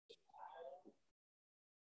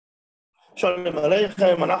שלום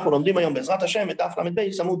עליכם, אנחנו לומדים היום בעזרת השם את דף ל"ב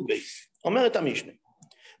עמוד ב'. אומרת המשנה,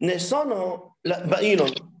 נסונו באילון,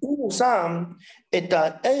 אם הוא שם את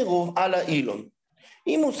העירוב על האילון,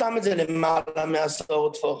 אם הוא שם את זה למעלה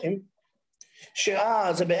מ10 טפוחים,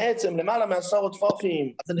 זה בעצם למעלה מ10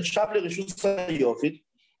 טפוחים, אז זה נחשב לרשוס היוחיד,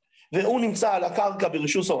 והוא נמצא על הקרקע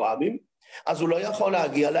ברשוס הרבים, אז הוא לא יכול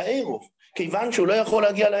להגיע לעירוב. כיוון שהוא לא יכול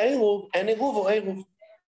להגיע לעירוב, אין עירוב או עירוב.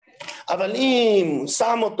 אבל אם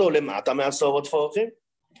שם אותו למטה מ10 טפוחים,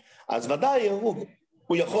 אז ודאי עירוב.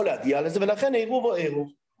 הוא יכול להגיע לזה, ולכן עירוב או עירוב.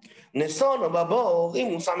 נסונו בבור, אם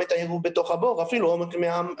הוא שם את העירוב בתוך הבור, אפילו עומק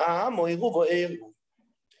מהעם או עירוב או עירוב.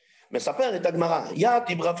 מספרת הגמרא,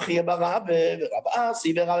 יתיב רב חייא בר אבא ורב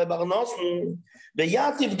אסי ורב בר נוסן,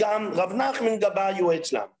 ויתיב גם רב נחמן גבאי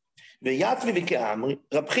אצלם. ויתיב וכאמרי,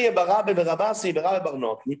 רב חייא בר אבא ורב אסי ורב בר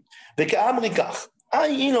נוסן, וכאמרי כך,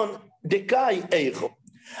 אילון דקאי איכו.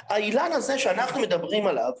 האילן הזה שאנחנו מדברים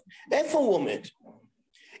עליו, איפה הוא עומד?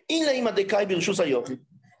 אילה עם הדקאי ברשוס היוחיד.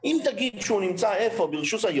 אם תגיד שהוא נמצא איפה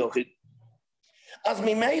ברשוס היוחיד, אז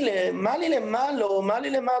ממילא, מה לי למעלה או מה לי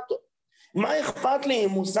למטה? מה אכפת לי אם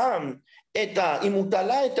הוא שם אם הוא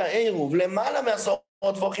תלה את העירוב למעלה מ10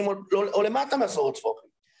 טפוחים או למטה מ10 טפוחים?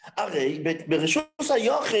 הרי ברשוס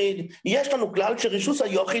היוחיד יש לנו כלל שרשוס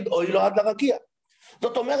היוחיד אוי לו עד לרקיע.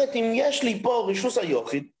 זאת אומרת, אם יש לי פה רשוס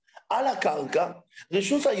היוחיד על הקרקע,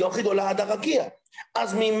 רשוס היוחיד עולה עד הרקיע.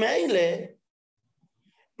 אז ממילא,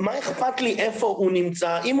 מה אכפת לי איפה הוא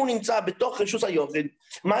נמצא? אם הוא נמצא בתוך רשוס היוחיד,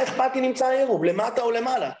 מה אכפת לי נמצא העירוב? למטה או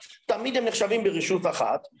למעלה? תמיד הם נחשבים ברשות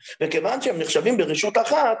אחת, וכיוון שהם נחשבים ברשות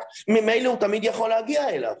אחת, ממילא הוא תמיד יכול להגיע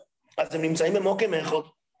אליו. אז הם נמצאים במוקם אחד.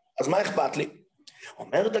 אז מה אכפת לי?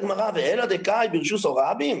 אומרת הגמרא, ואלא דקאי ברשוס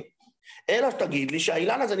הרבים? אלא שתגיד לי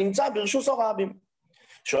שהאילן הזה נמצא ברשוס הרבים.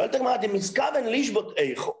 שואלת הגמרא, דמסכוון לשבות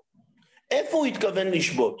איכו. איפה הוא התכוון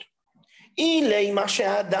לשבות? אילי מה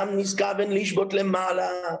שהאדם נזכוון לשבות למעלה,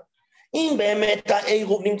 אם באמת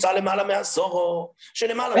העירוב נמצא למעלה מ10,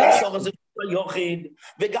 שלמעלה מ10 זה יוחיד,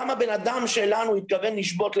 וגם הבן אדם שלנו התכוון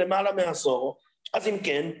לשבות למעלה מ10, אז אם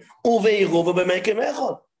כן, הוא ועירוב ובמקם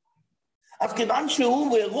אחד. אז כיוון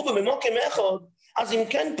שהוא ועירוב ובמקם אחד, אז אם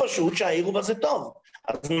כן פשוט שהעירוב הזה טוב.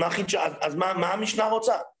 אז מה המשנה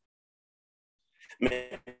רוצה?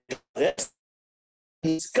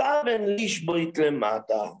 נזכוון לשבות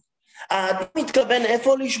למטה. האדם מתכוון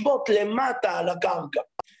איפה לשבות? למטה על הקרקע.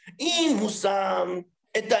 אם הוא שם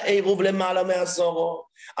את העירוב למעלה מ10,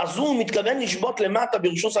 אז הוא מתכוון לשבות למטה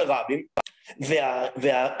ברשוס הרבים,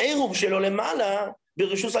 והעירוב שלו למעלה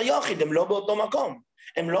ברשוס היוחיד, הם לא באותו מקום.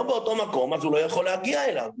 הם לא באותו מקום, אז הוא לא יכול להגיע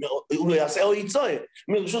אליו. הוא לא יעשה או יצואה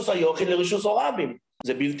מרשוס היוחיד לרשוס הרבים.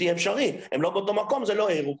 זה בלתי אפשרי. הם לא באותו מקום, זה לא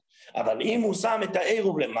עירוב. אבל אם הוא שם את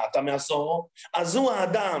העירוב למטה מ10, אז הוא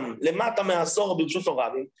האדם למטה מ10 ברשוס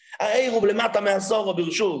הרבים, העירוב למטה מ10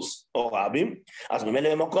 ברשוס הרבים, אז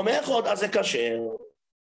ממילא במקום אחד, אז זה כשר.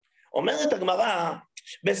 אומרת הגמרא,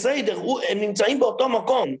 בסדר, הם נמצאים באותו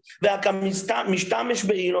מקום, והמשתמש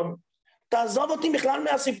באילון. תעזוב אותי בכלל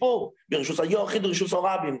מהסיפור, ברשוס היוחיד, ברשוס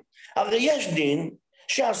הרבים. הרי יש דין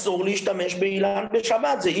שאסור להשתמש באילן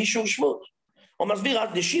בשבת, זה אישור שבות. הוא מסביר, אז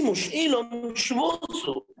דשימוש אילון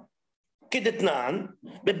שבוצו. כדתנן,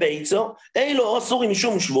 בביצו, אילו אסורים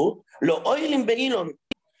משום שבות, לא אוילים באילון.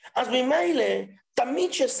 אז ממילא,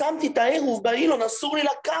 תמיד ששמתי את העירוב באילון, אסור לי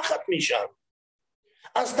לקחת משם.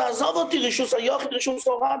 אז תעזוב אותי רשוס היוחיד, רשוס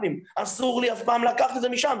הרבים. אסור לי אף פעם לקחת את זה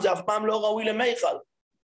משם, זה אף פעם לא ראוי למיכל.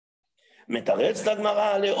 מתרץ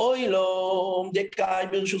לגמרא לאוילום דקאי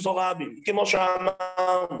ברשוס הרבים, כמו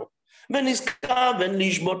שאמרנו. ונזכוון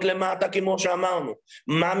לשבות למטה כמו שאמרנו.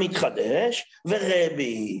 מה מתחדש?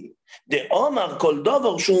 ורבי דאמר כל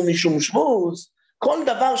דבר שהוא משום שבוס, כל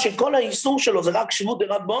דבר שכל האיסור שלו זה רק שבות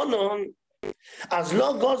דרבנן, אז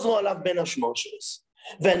לא גוזרו עליו בין השמוסס.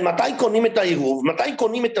 ומתי קונים את העירוב? מתי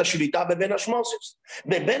קונים את השביתה בבין השמוסס?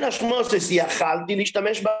 בבין השמוסס יכלתי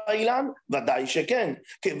להשתמש באילן? ודאי שכן.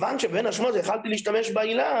 כיוון שבין השמוסס יכלתי להשתמש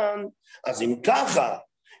באילן, אז אם ככה,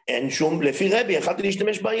 אין שום, לפי רבי יכלתי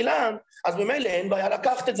להשתמש באילן, אז במילא אין בעיה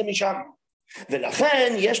לקחת את זה משם.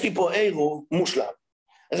 ולכן יש לי פה עירוב מושלם.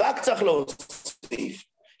 רק צריך להוסיף,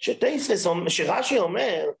 שרש"י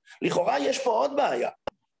אומר, לכאורה יש פה עוד בעיה.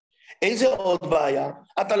 איזה עוד בעיה?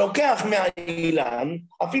 אתה לוקח מהאילן,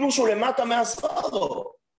 אפילו שהוא למטה מ10,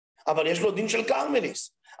 אבל יש לו דין של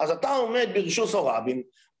קרמליס. אז אתה עומד ברשוס הרבים,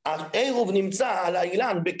 העירוב נמצא על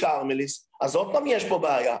האילן בקרמליס, אז עוד פעם יש פה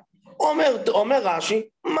בעיה. אומר רש"י,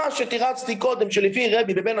 מה שתירצתי קודם שלפי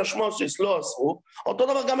רבי בבין השמוסס לא אסרו, אותו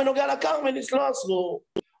דבר גם בנוגע לקרמליס לא אסרו.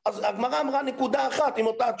 אז הגמרא אמרה נקודה אחת עם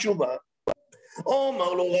אותה תשובה.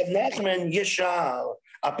 אומר לו רב נחמן ישר,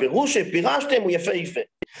 הפירוש שפירשתם הוא יפה יפה.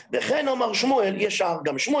 וכן אומר שמואל ישר,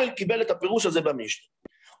 גם שמואל קיבל את הפירוש הזה במשנה.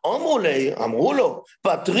 אמרו לו,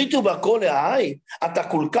 פטריתו בכל להי, אתה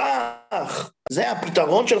כל כך, זה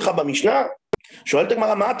הפתרון שלך במשנה? שואלת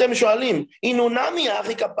הגמרא, מה אתם שואלים? אינו נמי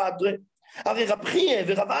אחי כפטרי, הרי רב חייא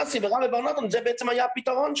ורב אסי ורב בר נתן, זה בעצם היה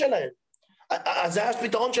הפתרון שלהם. אז זה היה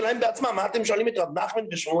הפתרון שלהם בעצמם, מה אתם שואלים את רב נחמן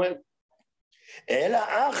ושמואל? אלא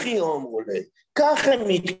אחי אמרו לי, כך הם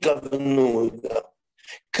התכוונו,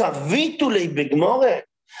 קביתו לי בגמורה,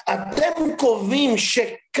 אתם קובעים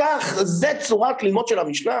שכך זה צורת לימוד של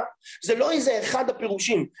המשנה, זה לא איזה אחד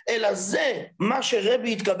הפירושים, אלא זה מה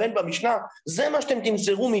שרבי התכוון במשנה, זה מה שאתם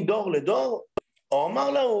תמסרו מדור לדור?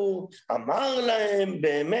 אמר להם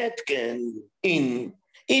באמת כן,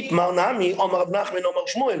 איתמר נמי, אומר רב נחמן, אומר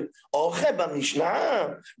שמואל, אוכל במשנה,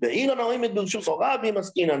 באילון העומד ברשות רבים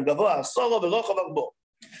עסקינן, גבוה עשורו ורוחב ארבו,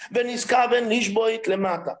 ונזכבן לשבוית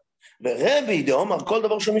למטה. ורבי דאמר כל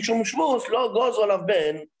דבר שמשום שבוס, לא גוזר עליו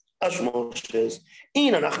בין השמושס.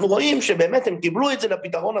 הנה, אנחנו רואים שבאמת הם קיבלו את זה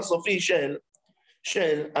לפתרון הסופי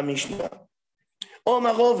של המשנה.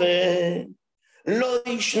 אומר רובה, לא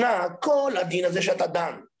ישנה כל הדין הזה שאתה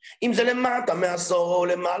דן, אם זה למטה מעשורו או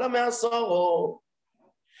למעלה מעשורו,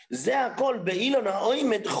 זה הכל באילון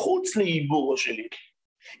העומד חוץ לעיבורו שלי.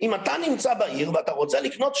 אם אתה נמצא בעיר ואתה רוצה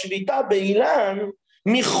לקנות שביתה באילן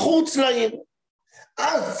מחוץ לעיר,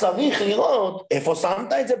 אז צריך לראות איפה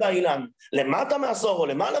שמת את זה באילן, למטה מעשור או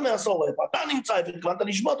למעלה מעשור, איפה אתה נמצא, איפה התכוונת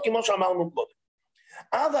לשבות כמו שאמרנו קודם.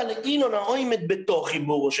 אבל אילון העומד בתוך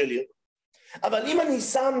חיבורו של עיר. אבל אם אני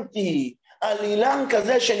שמתי על אילן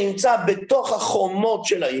כזה שנמצא בתוך החומות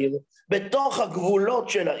של העיר, בתוך הגבולות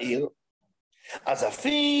של העיר, אז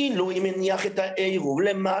אפילו אם נניח את העירוב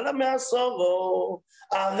למעלה מעשורו,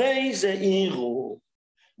 הרי זה עירוב.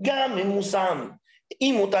 גם אם הוא שם,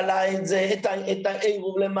 אם הוא תלה את זה, את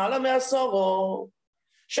העירוב למעלה מעשורו,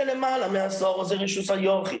 שלמעלה מעשורו זה רשוס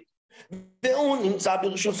היוחיד, והוא נמצא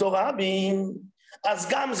ברשוס רבים, אז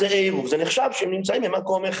גם זה עירוב, זה נחשב שהם נמצאים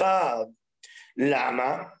במקום אחד.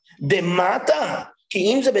 למה? דמטה, כי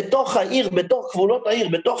אם זה בתוך העיר, בתוך גבולות העיר,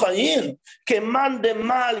 בתוך העיר, כמן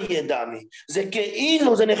דמל ידמי, זה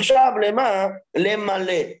כאילו זה נחשב למה?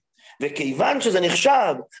 למלא. וכיוון שזה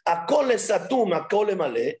נחשב הכל לסתום, הכל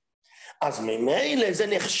למלא, אז ממילא זה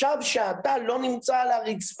נחשב שאתה לא נמצא על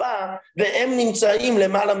הרצפה, והם נמצאים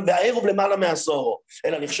למעלה, והעירוב למעלה מעשורו,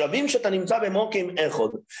 אלא נחשבים שאתה נמצא במוקים אחד,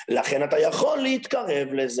 לכן אתה יכול להתקרב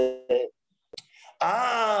לזה.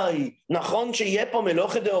 נכון שיהיה פה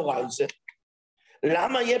מלוכה דאורייסה.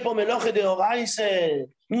 למה יהיה פה מלוכה דאורייסה?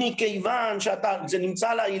 מכיוון שזה נמצא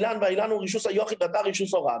על האילן, והאילן הוא רישוס היוחיד ואתה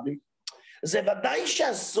רישוס הרבים. זה ודאי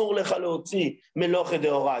שאסור לך להוציא מלוכה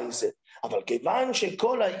דאורייסה. אבל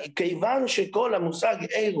כיוון שכל המושג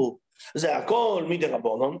עירוב זה הכל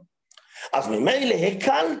מדרבנן, אז ממילא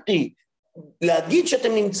הקלתי להגיד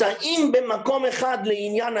שאתם נמצאים במקום אחד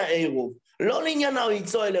לעניין העירוב, לא לעניין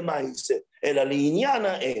העיצו אלא מעשה, אלא לעניין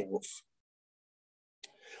העירוב.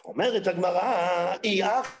 אומרת הגמרא,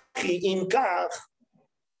 אחי אם כך,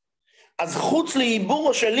 אז חוץ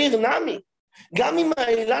לעיבורו של עיר נמי, גם אם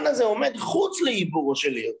האילן הזה עומד חוץ לעיבורו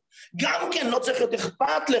של עיר, גם כן לא צריך להיות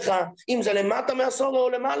אכפת לך אם זה למטה מעשורו או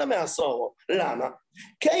למעלה מעשורו. למה?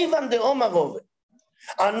 כיוון דאמר רובה,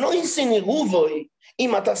 הנויסין עירובוי,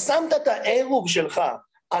 אם אתה שמת את העירוב שלך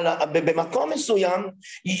במקום מסוים,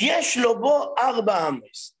 יש לו בו 4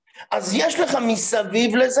 אמות. אז יש לך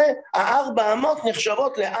מסביב לזה, 4 אמות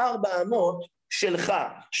נחשבות ל4 אמות שלך,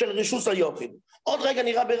 של רישוס היוחיד. עוד רגע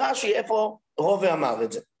נראה ברש"י איפה רובה אמר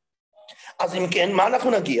את זה. אז אם כן, מה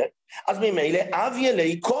אנחנו נגיע? אז ממילא אב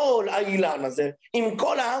ילי כל האילן הזה, עם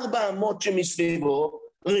כל 4 אמות שמסביבו,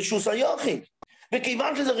 רישוס היוחיד.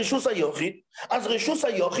 וכיוון שזה רישוס היוחיד, אז רישוס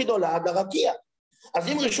היוחיד עולה עד הרקיע. אז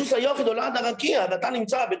אם רישוס היוחיד עולה עד הרקיע, ואתה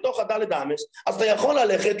נמצא בתוך הדלת אמס, אז אתה יכול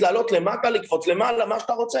ללכת, לעלות למטה, לקפוץ למעלה, מה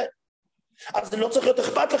שאתה רוצה. אז זה לא צריך להיות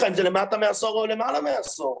אכפת לך אם זה למטה מעשור או למעלה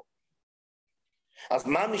מעשור. אז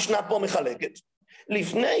מה המשנה פה מחלקת?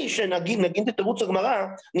 לפני שנגיד את תירוץ הגמרא,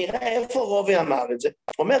 נראה איפה רובה אמר את זה.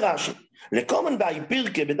 אומר רש"י, לקומן באי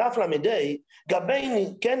פירקה בדף למדי, גבי,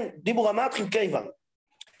 כן, דיבור המתחיל כיוון.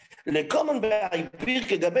 לקומן באי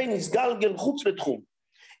פירקה גבי נסגלגל חוץ לתחום.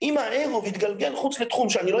 אם העירוב יתגלגל חוץ לתחום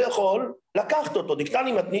שאני לא יכול לקחת אותו,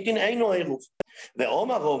 דקטני מתניתין אינו עירוב.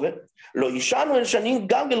 ואומר רובה, לא ישנו אל שנים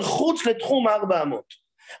גלגל חוץ לתחום 4 אמות.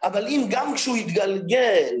 אבל אם גם כשהוא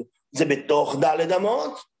יתגלגל זה בתוך ד'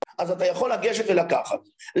 אמות, אז אתה יכול לגשת ולקחת.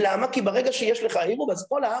 למה? כי ברגע שיש לך עירוב, אז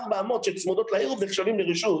כל 4 אמות שצמודות לעירוב נחשבים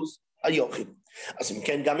לרישוס היוחיד. אז אם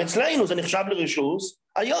כן, גם אצלנו זה נחשב לרישוס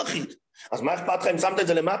היוחיד. אז מה אכפת לך אם שמת את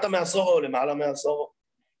זה למטה מעשורו או למעלה מעשורו?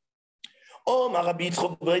 או מה רבי יצחק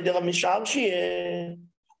בריידר המשאר שיהיה,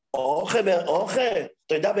 אוכל,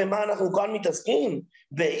 אתה יודע במה אנחנו כאן מתעסקים?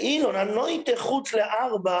 באילון הנויטה חוץ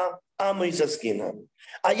לארבע עמוס עסקינן.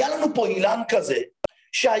 היה לנו פה אילן כזה,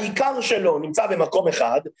 שהעיקר שלו נמצא במקום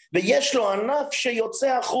אחד, ויש לו ענף שיוצא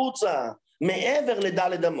החוצה, מעבר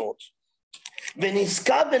לדלת אמות.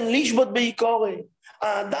 ונזכוון לשבות בעיקורי.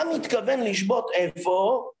 האדם מתכוון לשבות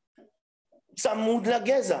איפה? צמוד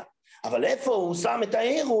לגזע. אבל איפה הוא שם את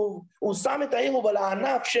העירוב? הוא שם את העירוב על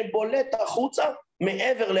הענף שבולט החוצה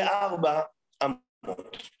מעבר לארבע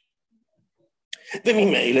אמות.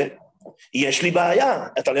 וממילא, יש לי בעיה,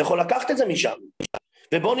 אתה לא יכול לקחת את זה משם.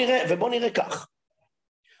 ובוא נראה כך.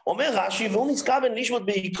 אומר רש"י, והוא נזכוון לשבות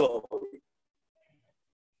בעיקורי.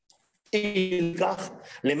 אילקח,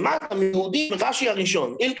 למטה מיהודים, רש"י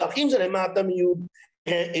הראשון, אילקח, אם זה למטה מיהוד,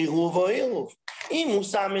 עירוב או עירוב. אם הוא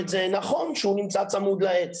שם את זה, נכון שהוא נמצא צמוד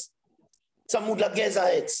לעץ, צמוד לגזע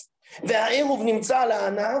העץ, והעירוב נמצא על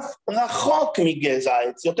הענף רחוק מגזע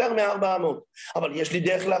העץ, יותר מ-400, אבל יש לי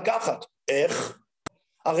דרך לקחת. איך?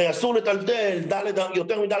 הרי אסור לטלטל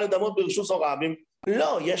יותר מדלת אמות ברשוס או רבים.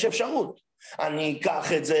 לא, יש אפשרות. אני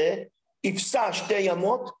אקח את זה, אפסע 2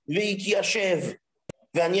 אמות ויתיישב,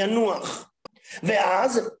 ואני אנוח.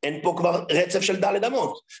 ואז אין פה כבר רצף של דלת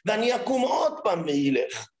אמות, ואני אקום עוד פעם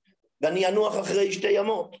וילך, ואני אנוח אחרי 2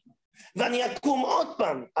 אמות, ואני אקום עוד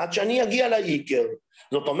פעם עד שאני אגיע לעיקר.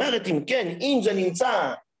 זאת אומרת, אם כן, אם זה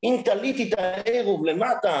נמצא, אם תליתי את העירוב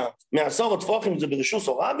למטה מעשור תפוחים זה ברשוס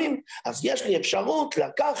או רבים, אז יש לי אפשרות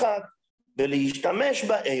לקחת ולהשתמש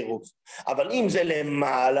בעירוב. אבל אם זה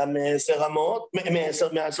למעלה מ10 אמות,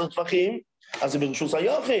 מ10 טפחים, אז זה ברשוס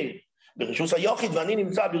היוחיד. ברשוס היוחיד ואני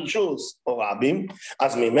נמצא ברשוס או רבים,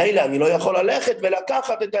 אז ממילא אני לא יכול ללכת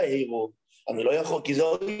ולקחת את העירוב. אני לא יכול, כי זה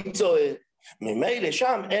אוי צועד. ממילא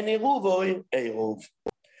שם אין עירוב או עירוב.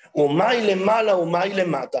 ומאי למעלה ומאי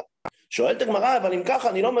למטה. שואלת הגמרא, אבל אם ככה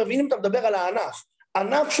אני לא מבין אם אתה מדבר על הענף.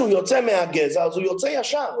 ענף שהוא יוצא מהגזע, אז הוא יוצא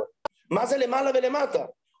ישר. מה זה למעלה ולמטה?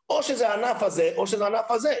 או שזה הענף הזה, או שזה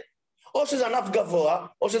הענף הזה. או שזה ענף גבוה,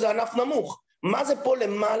 או שזה ענף נמוך. מה זה פה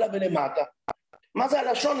למעלה ולמטה? מה זה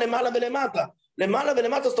הלשון למעלה ולמטה? למעלה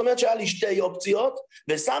ולמטה זאת אומרת שהיה לי 2 אופציות,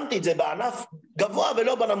 ושמתי את זה בענף גבוה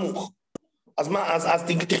ולא בנמוך. אז מה, אז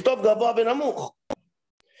תכתוב גבוה ונמוך.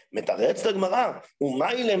 מתרץ את הגמרא,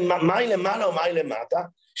 ומאי למעלה ומאי למטה,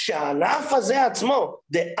 שהענף הזה עצמו,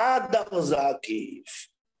 דאדר זקיף.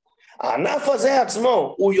 הענף הזה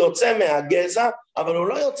עצמו, הוא יוצא מהגזע, אבל הוא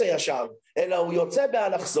לא יוצא ישר, אלא הוא יוצא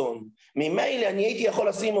באלכסון. ממילא אני הייתי יכול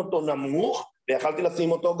לשים אותו נמוך, ויכלתי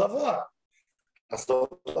לשים אותו גבוה. אז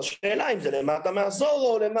זאת השאלה אם זה למטה מעשור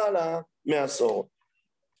או למעלה מעשור.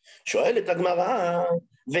 שואלת הגמרא,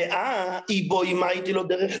 ואיבוי מה הייתי לו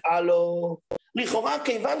דרך הלו? לכאורה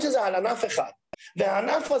כיוון שזה על ענף אחד,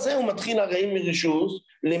 והענף הזה הוא מתחיל הרי מרשוס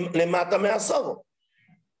למטה מעשור.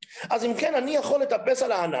 אז אם כן אני יכול לטפס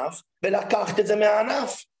על הענף ולקחת את זה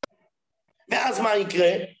מהענף. ואז מה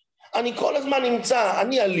יקרה? אני כל הזמן נמצא,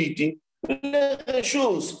 אני עליתי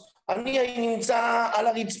לרשוס, אני נמצא על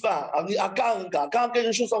הרצפה, הקרקע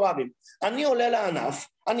רשוס או רבים. אני עולה לענף,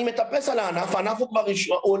 אני מטפס על הענף, הענף הוא כבר,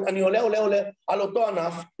 אני עולה על אותו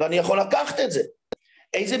ענף, ואני יכול לקחת את זה.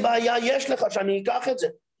 איזה בעיה יש לך שאני אקח את זה?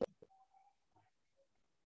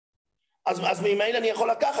 אז ממילא אני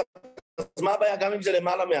יכול לקחת, אז מה הבעיה גם אם זה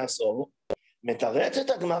למעלה מעשור? מתרצת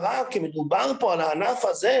הגמרא כי מדובר פה על הענף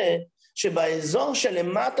הזה, שבאזור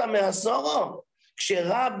שלמטה מעשור,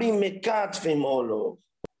 כשרבים מקטפים עולו,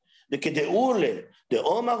 וכדאולה,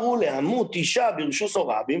 דאמרו לעמוד 9 ברשוס או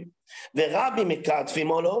רבים, ורבים מקטפים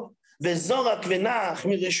עולו, וזורק ונח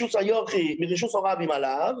מרשוס היוכי, מרשוס או רבים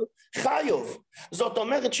עליו, חיוב. זאת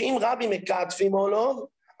אומרת שאם רבים מקטפים עולו,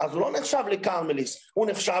 אז הוא לא נחשב לקרמליס, הוא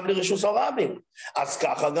נחשב לרשוס או רבים. אז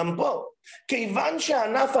ככה גם פה. כיוון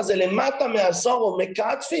שהענף הזה למטה מעשור או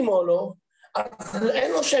מקטפים עולו, אז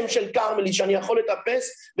אין לו שם של קרמליס שאני יכול לטפס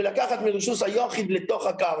ולקחת מרשוס היוחיד לתוך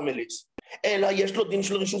הקרמליס. אלא יש לו דין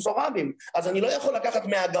של רשוס או רבים. אז אני לא יכול לקחת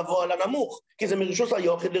מהגבוה לנמוך, כי זה מרשוס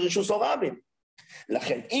היוחיד לרשוס או רבים.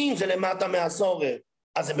 לכן אם זה למטה מעשור,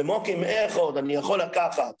 אז זה במוקים אחד, אני יכול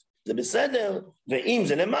לקחת, זה בסדר, ואם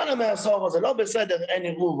זה למעלה מעשור, אז זה לא בסדר, אין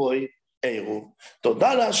עירוב או עירוב.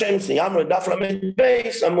 תודה להשם, סיימנו את דף למד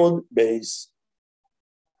בייס, עמוד בייס.